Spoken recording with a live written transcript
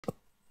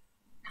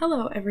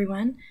Hello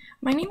everyone,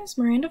 my name is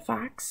Miranda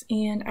Fox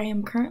and I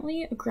am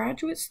currently a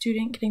graduate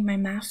student getting my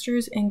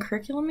master's in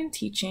curriculum and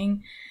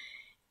teaching.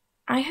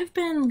 I have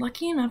been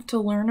lucky enough to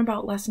learn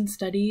about lesson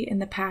study in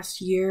the past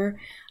year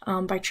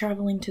by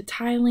traveling to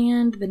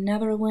Thailand, the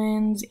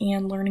Netherlands,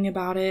 and learning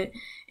about it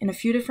in a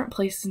few different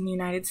places in the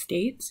United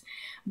States.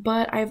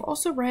 But I've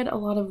also read a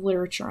lot of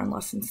literature on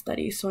lesson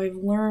study, so I've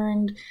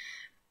learned,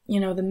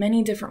 the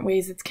many different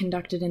ways it's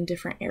conducted in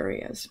different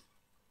areas.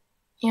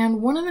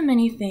 And one of the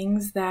many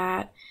things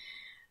that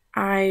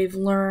I've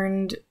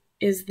learned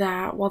is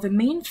that while the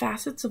main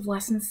facets of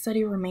lesson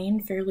study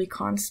remain fairly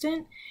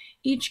constant,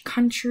 each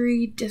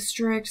country,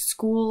 district,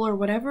 school, or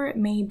whatever it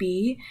may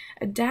be,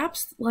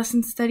 adapts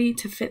lesson study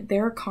to fit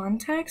their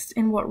context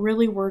and what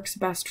really works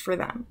best for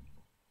them.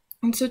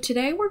 And so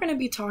today we're going to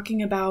be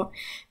talking about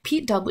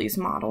Pete Dudley's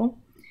model.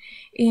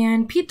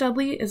 And Pete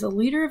Dudley is a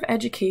leader of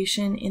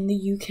education in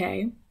the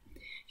UK.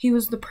 He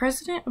was the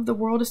president of the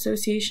World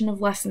Association of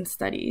Lesson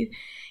Study,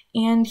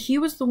 and he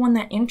was the one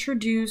that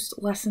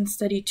introduced lesson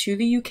study to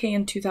the UK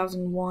in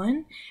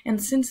 2001,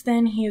 and since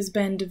then he has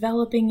been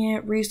developing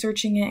it,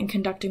 researching it, and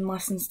conducting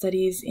lesson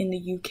studies in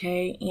the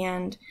UK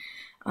and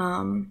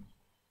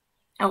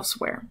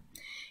elsewhere.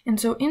 And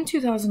so in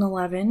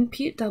 2011,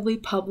 Pete Dudley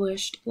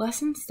published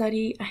Lesson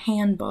Study, a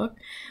Handbook,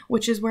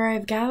 which is where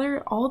I've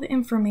gathered all the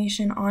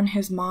information on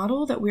his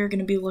model that we're going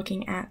to be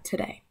looking at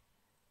today.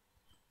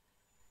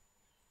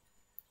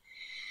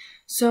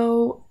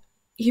 So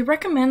he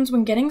recommends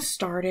when getting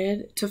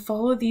started to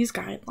follow these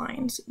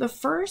guidelines. The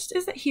first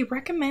is that he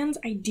recommends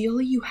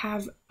ideally you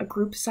have a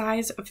group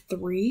size of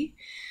 3.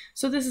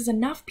 So this is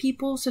enough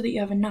people so that you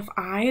have enough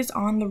eyes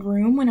on the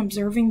room when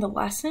observing the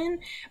lesson,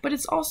 but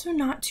it's also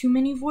not too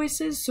many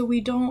voices so we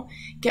don't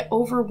get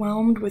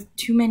overwhelmed with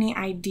too many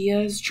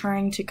ideas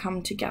trying to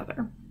come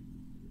together.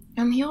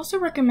 He also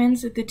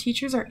recommends that the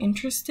teachers are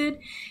interested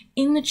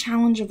in the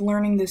challenge of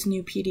learning this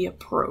new PD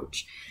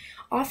approach.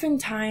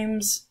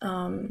 Oftentimes,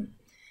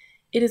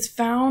 it is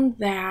found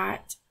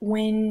that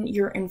when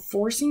you're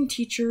enforcing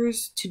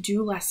teachers to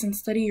do lesson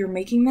study, you're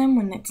making them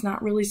when it's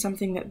not really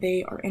something that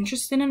they are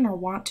interested in or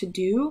want to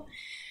do,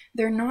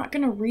 they're not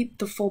going to reap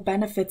the full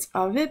benefits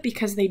of it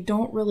because they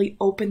don't really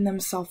open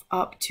themselves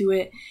up to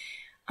it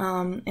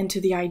and to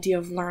the idea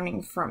of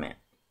learning from it.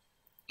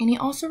 And he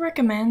also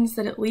recommends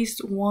that at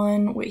least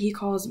one, what he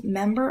calls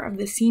member of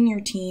the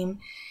senior team,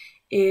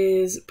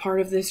 is part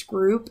of this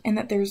group, and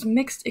that there's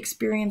mixed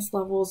experience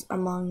levels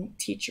among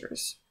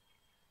teachers.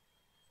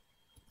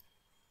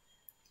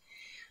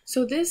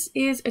 So this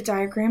is a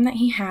diagram that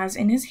he has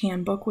in his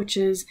handbook, which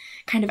is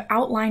kind of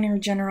outlining or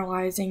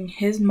generalizing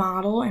his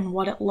model and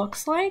what it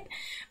looks like,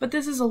 but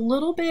this is a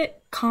little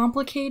bit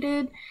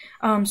complicated,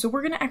 so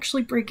we're going to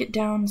actually break it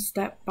down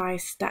step by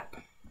step.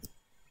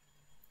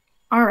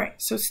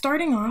 Alright, so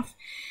starting off,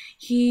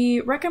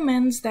 he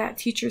recommends that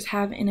teachers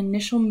have an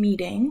initial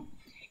meeting.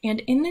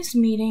 And in this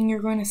meeting, you're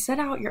going to set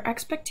out your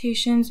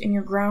expectations and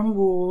your ground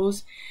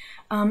rules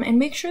and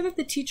make sure that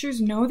the teachers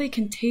know they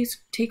can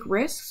take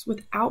risks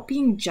without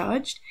being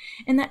judged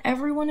and that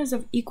everyone is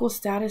of equal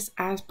status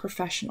as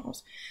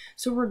professionals.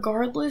 So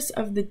regardless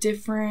of the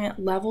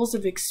different levels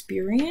of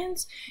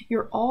experience,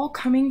 you're all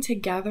coming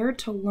together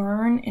to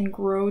learn and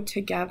grow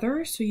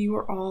together so you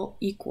are all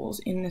equals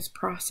in this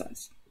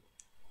process.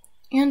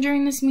 And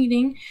during this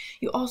meeting,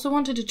 you also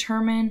want to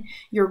determine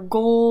your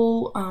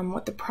goal,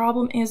 what the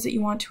problem is that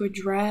you want to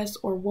address,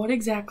 or what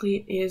exactly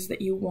it is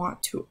that you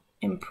want to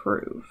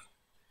improve.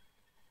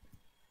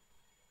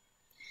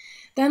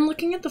 Then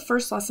looking at the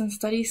first lesson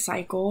study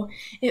cycle,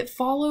 it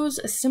follows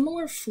a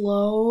similar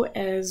flow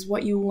as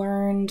what you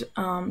learned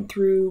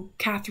through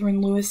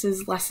Catherine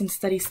Lewis's lesson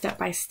study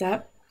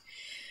step-by-step.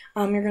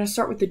 You're going to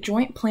start with the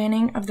joint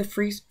planning of the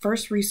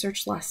first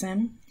research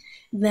lesson.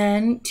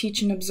 Then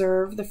teach and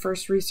observe the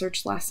first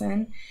research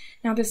lesson.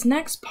 Now this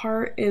next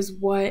part is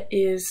what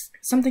is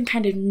something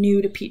kind of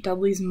new to Pete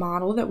Dudley's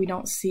model that we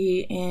don't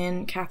see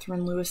in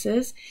Catherine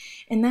Lewis's,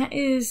 and that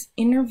is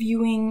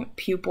interviewing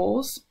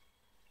pupils.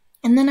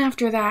 And then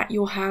after that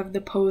you'll have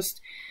the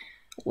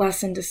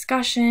post-lesson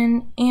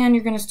discussion, and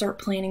you're going to start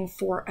planning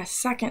for a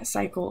second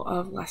cycle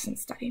of lesson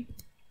study.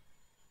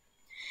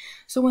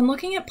 So when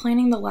looking at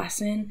planning the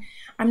lesson,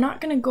 I'm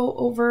not going to go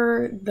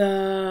over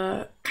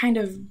the kind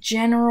of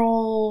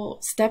general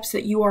steps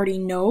that you already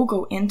know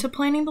go into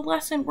planning the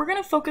lesson. We're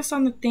going to focus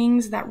on the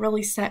things that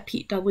really set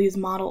Pete Dudley's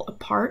model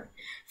apart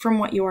from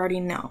what you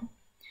already know.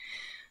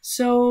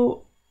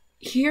 So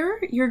here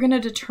you're going to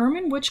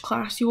determine which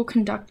class you will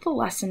conduct the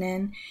lesson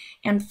in,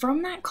 and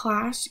from that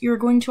class you're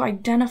going to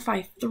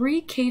identify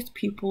 3 case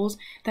pupils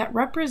that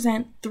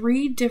represent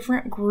 3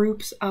 different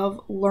groups of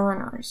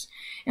learners.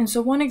 And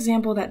so one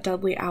example that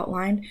Dudley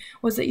outlined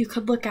was that you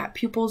could look at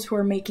pupils who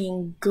are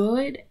making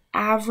good,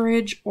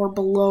 average, or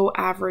below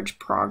average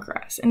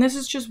progress. And this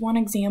is just one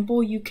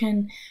example. You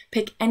can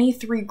pick any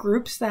 3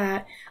 groups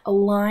that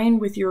align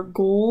with your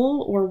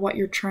goal or what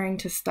you're trying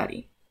to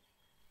study.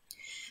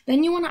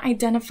 Then you want to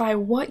identify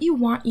what you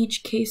want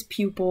each case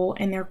pupil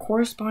and their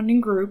corresponding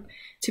group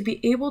to be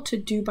able to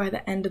do by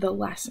the end of the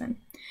lesson.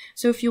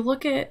 So if you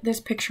look at this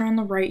picture on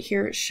the right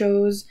here, it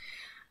shows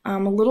a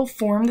little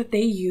form that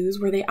they use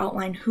where they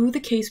outline who the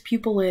case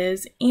pupil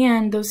is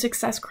and those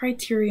success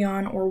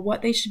criterion or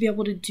what they should be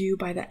able to do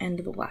by the end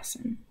of the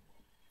lesson.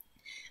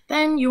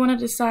 Then you want to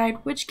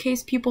decide which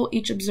case pupil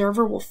each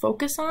observer will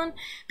focus on,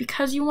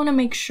 because you want to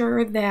make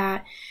sure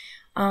that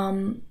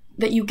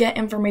that you get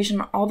information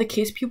on all the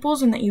case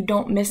pupils and that you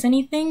don't miss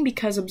anything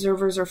because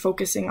observers are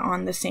focusing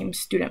on the same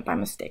student by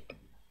mistake.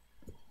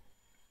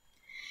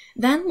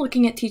 Then,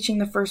 looking at teaching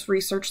the first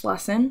research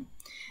lesson,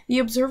 the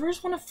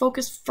observers want to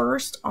focus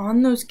first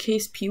on those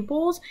case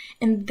pupils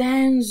and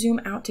then zoom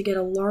out to get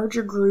a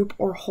larger group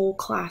or whole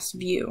class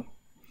view.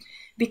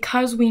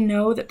 Because we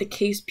know that the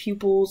case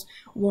pupils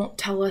won't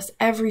tell us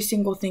every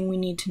single thing we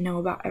need to know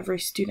about every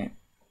student.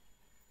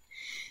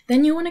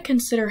 Then you want to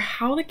consider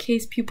how the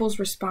case pupils'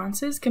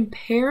 responses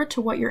compare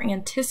to what your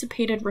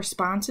anticipated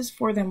responses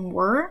for them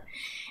were,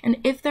 and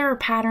if there are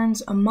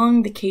patterns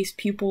among the case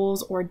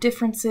pupils or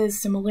differences,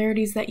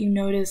 similarities that you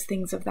notice,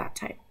 things of that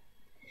type.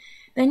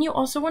 Then you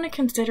also want to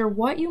consider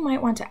what you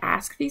might want to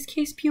ask these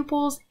case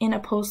pupils in a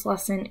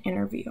post-lesson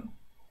interview.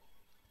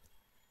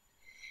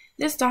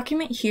 This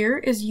document here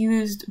is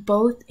used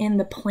both in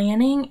the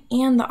planning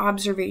and the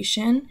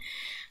observation.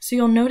 So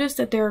you'll notice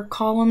that there are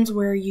columns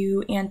where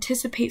you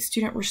anticipate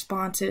student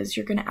responses.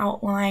 You're going to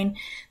outline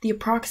the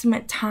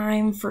approximate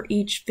time for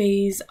each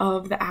phase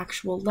of the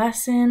actual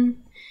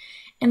lesson.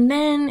 And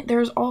then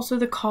there's also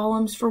the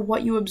columns for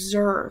what you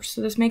observe.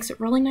 So this makes it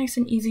really nice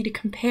and easy to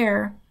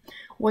compare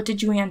what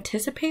did you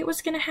anticipate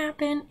was going to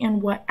happen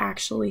and what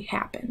actually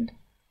happened.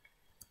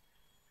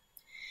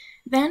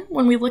 Then,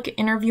 when we look at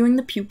interviewing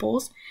the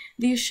pupils,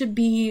 these should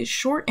be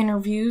short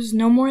interviews,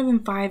 no more than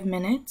 5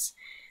 minutes.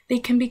 They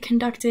can be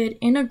conducted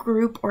in a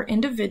group or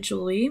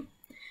individually,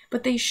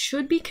 but they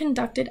should be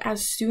conducted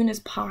as soon as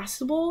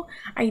possible.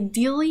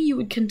 Ideally, you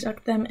would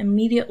conduct them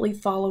immediately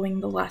following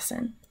the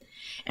lesson.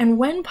 And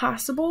when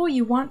possible,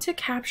 you want to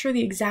capture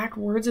the exact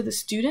words of the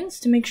students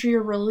to make sure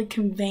you're really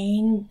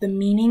conveying the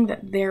meaning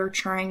that they're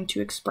trying to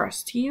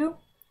express to you.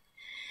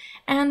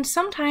 And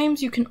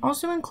sometimes you can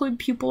also include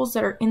pupils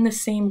that are in the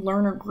same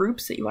learner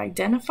groups that you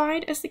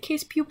identified as the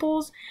case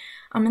pupils.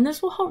 And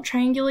this will help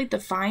triangulate the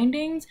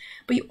findings,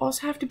 but you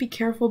also have to be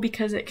careful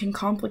because it can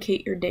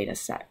complicate your data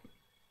set.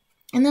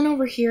 And then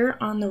over here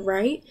on the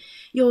right,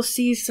 you'll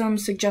see some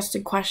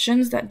suggested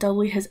questions that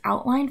Dudley has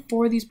outlined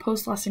for these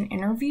post-lesson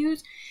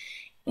interviews.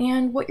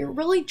 And what you're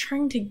really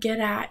trying to get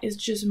at is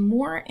just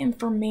more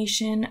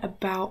information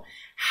about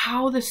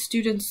how the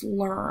students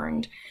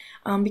learned.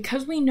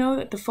 Because we know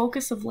that the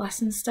focus of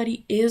lesson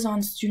study is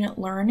on student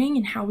learning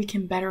and how we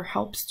can better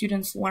help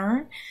students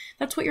learn,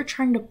 that's what you're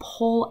trying to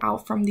pull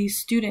out from these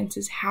students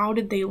is how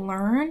did they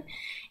learn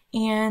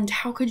and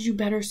how could you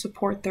better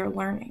support their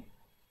learning.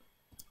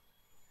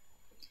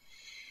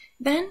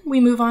 Then we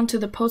move on to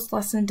the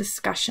post-lesson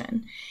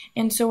discussion.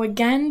 And so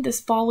again,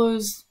 this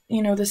follows,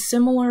 the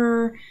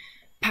similar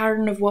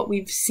pattern of what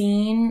we've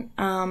seen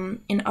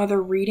in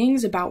other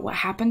readings about what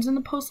happens in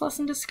the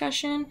post-lesson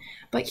discussion.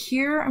 But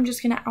here I'm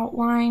just going to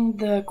outline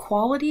the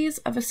qualities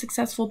of a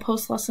successful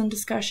post-lesson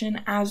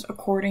discussion as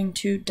according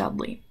to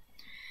Dudley.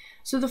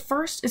 So the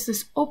first is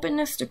this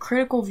openness to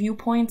critical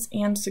viewpoints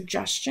and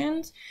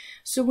suggestions.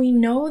 So we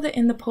know that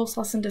in the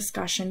post-lesson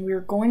discussion,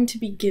 we're going to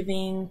be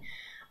giving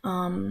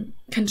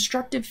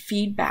constructive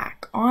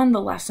feedback on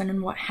the lesson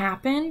and what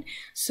happened.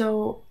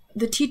 So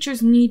the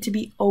teachers need to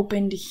be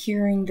open to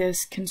hearing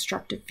this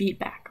constructive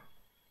feedback.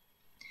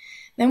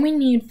 Then we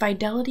need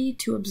fidelity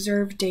to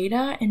observe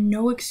data and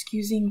no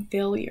excusing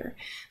failure.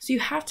 So you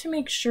have to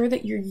make sure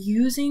that you're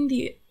using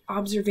the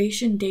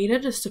observation data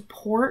to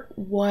support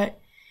what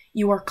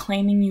you are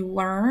claiming you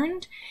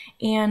learned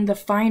and the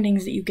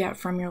findings that you get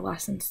from your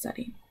lesson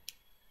study.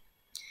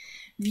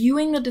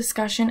 Viewing the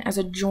discussion as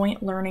a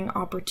joint learning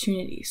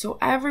opportunity. So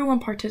everyone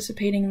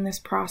participating in this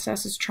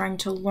process is trying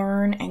to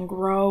learn and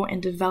grow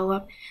and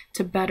develop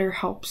to better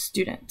help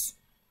students.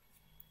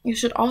 You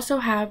should also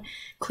have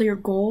clear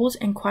goals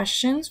and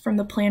questions from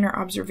the planner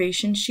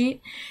observation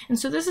sheet. And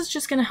so this is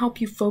just going to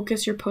help you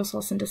focus your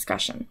post-lesson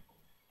discussion.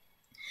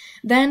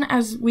 Then,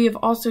 as we have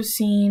also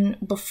seen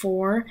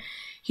before,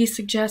 he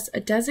suggests a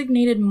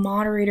designated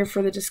moderator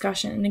for the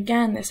discussion. And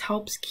again, this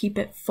helps keep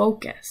it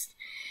focused.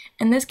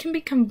 And this can be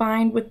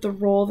combined with the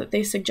role that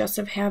they suggest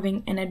of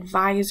having an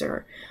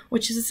advisor,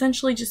 which is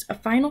essentially just a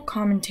final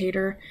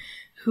commentator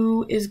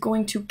who is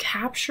going to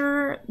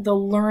capture the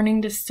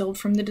learning distilled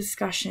from the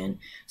discussion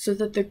so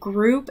that the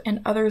group and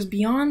others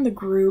beyond the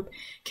group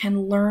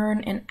can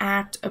learn and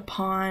act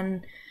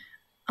upon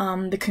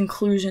the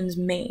conclusions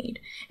made.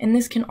 And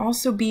this can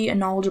also be a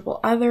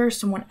knowledgeable other,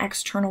 someone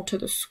external to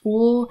the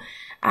school,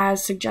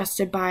 as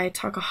suggested by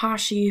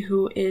Takahashi,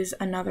 who is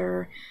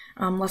another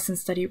lesson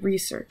study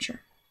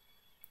researcher.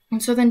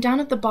 And so then down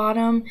at the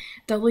bottom,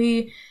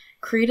 Dudley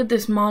created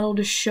this model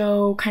to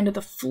show kind of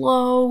the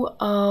flow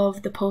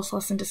of the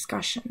post-lesson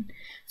discussion.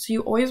 So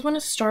you always want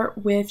to start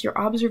with your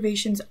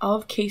observations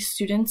of case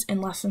students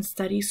in lesson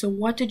study. So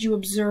what did you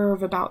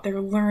observe about their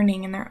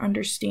learning and their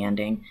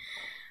understanding?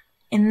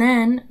 and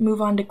then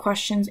move on to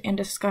questions and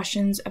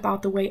discussions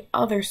about the way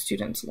other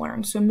students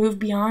learn. So move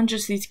beyond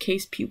just these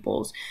case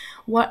pupils.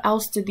 What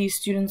else did these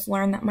students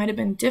learn that might have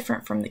been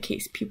different from the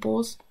case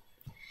pupils?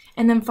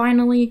 And then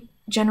finally,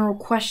 general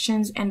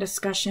questions and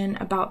discussion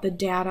about the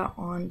data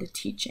on the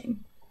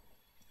teaching.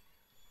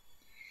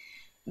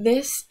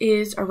 This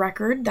is a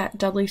record that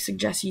Dudley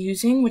suggests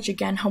using, which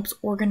again helps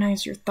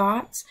organize your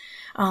thoughts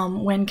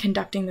when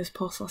conducting this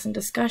post-lesson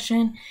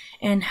discussion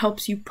and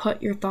helps you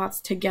put your thoughts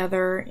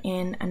together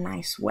in a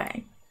nice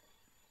way.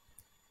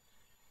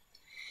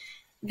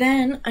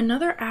 Then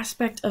another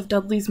aspect of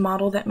Dudley's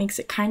model that makes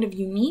it kind of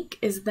unique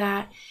is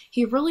that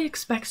he really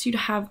expects you to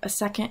have a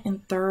second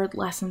and third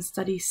lesson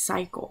study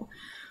cycle.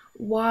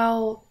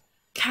 While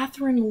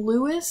Catherine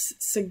Lewis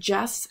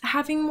suggests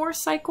having more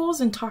cycles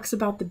and talks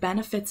about the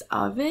benefits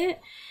of it,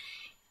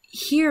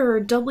 here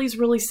Dudley's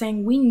really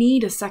saying we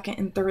need a second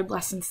and third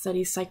lesson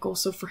study cycle.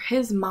 So for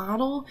his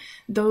model,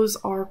 those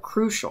are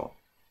crucial.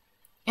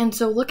 And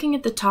so looking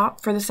at the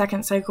top for the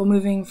second cycle,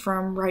 moving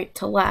from right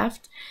to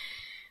left,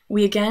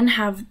 we again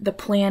have the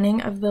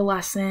planning of the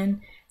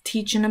lesson,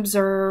 teach and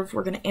observe.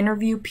 We're going to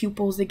interview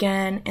pupils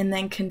again and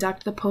then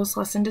conduct the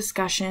post-lesson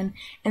discussion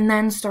and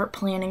then start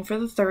planning for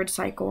the third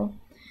cycle.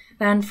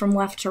 Then from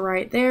left to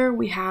right there,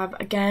 we have,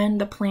 again,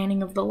 the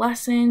planning of the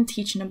lesson,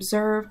 teach and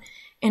observe,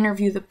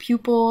 interview the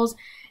pupils,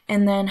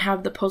 and then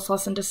have the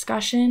post-lesson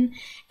discussion.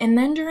 And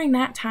then during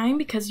that time,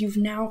 because you've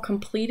now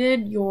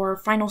completed your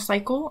final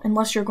cycle,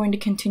 unless you're going to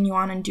continue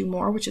on and do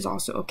more, which is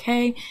also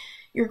okay,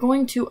 you're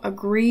going to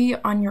agree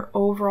on your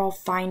overall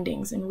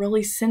findings and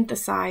really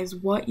synthesize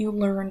what you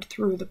learned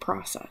through the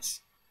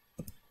process.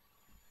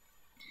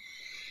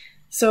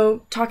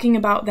 So talking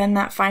about then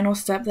that final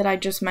step that I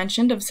just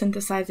mentioned of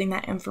synthesizing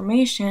that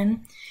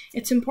information,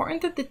 it's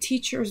important that the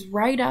teachers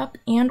write up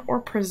and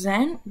or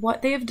present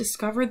what they have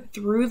discovered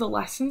through the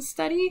lesson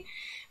study,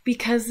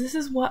 because this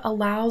is what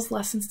allows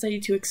lesson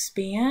study to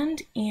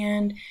expand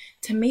and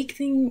to make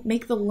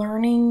the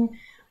learning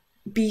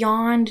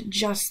beyond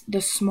just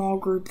the small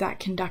group that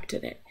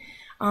conducted it.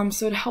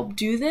 So to help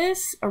do this,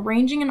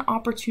 arranging an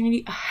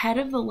opportunity ahead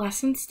of the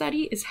lesson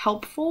study is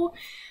helpful,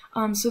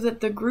 so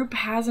that the group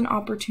has an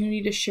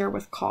opportunity to share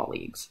with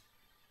colleagues.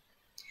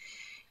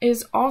 It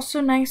is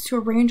also nice to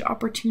arrange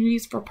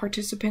opportunities for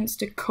participants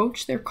to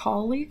coach their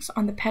colleagues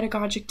on the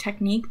pedagogic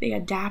technique they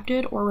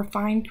adapted or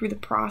refined through the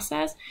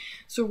process.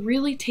 So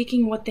really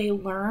taking what they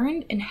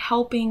learned and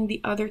helping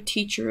the other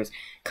teachers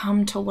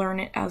come to learn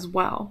it as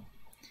well.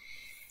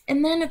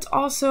 And then it's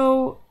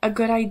also a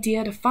good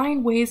idea to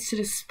find ways to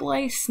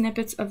display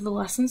snippets of the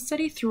lesson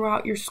study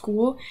throughout your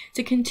school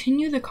to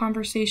continue the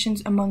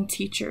conversations among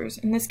teachers.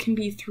 And this can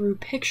be through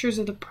pictures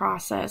of the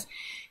process,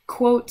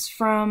 quotes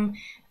from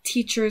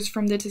teachers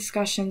from the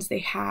discussions they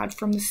had,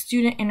 from the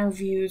student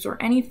interviews,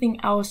 or anything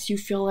else you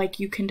feel like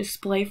you can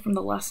display from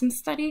the lesson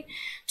study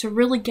to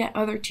really get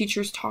other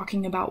teachers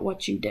talking about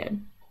what you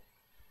did.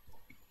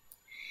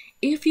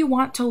 If you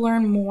want to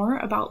learn more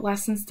about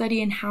lesson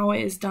study and how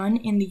it is done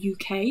in the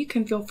UK, you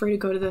can feel free to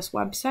go to this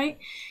website.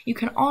 You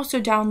can also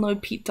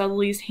download Pete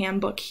Dudley's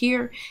handbook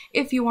here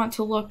if you want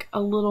to look a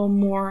little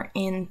more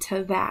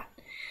into that.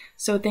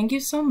 So thank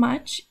you so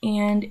much,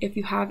 and if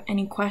you have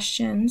any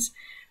questions,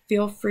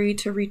 feel free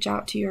to reach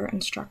out to your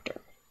instructor.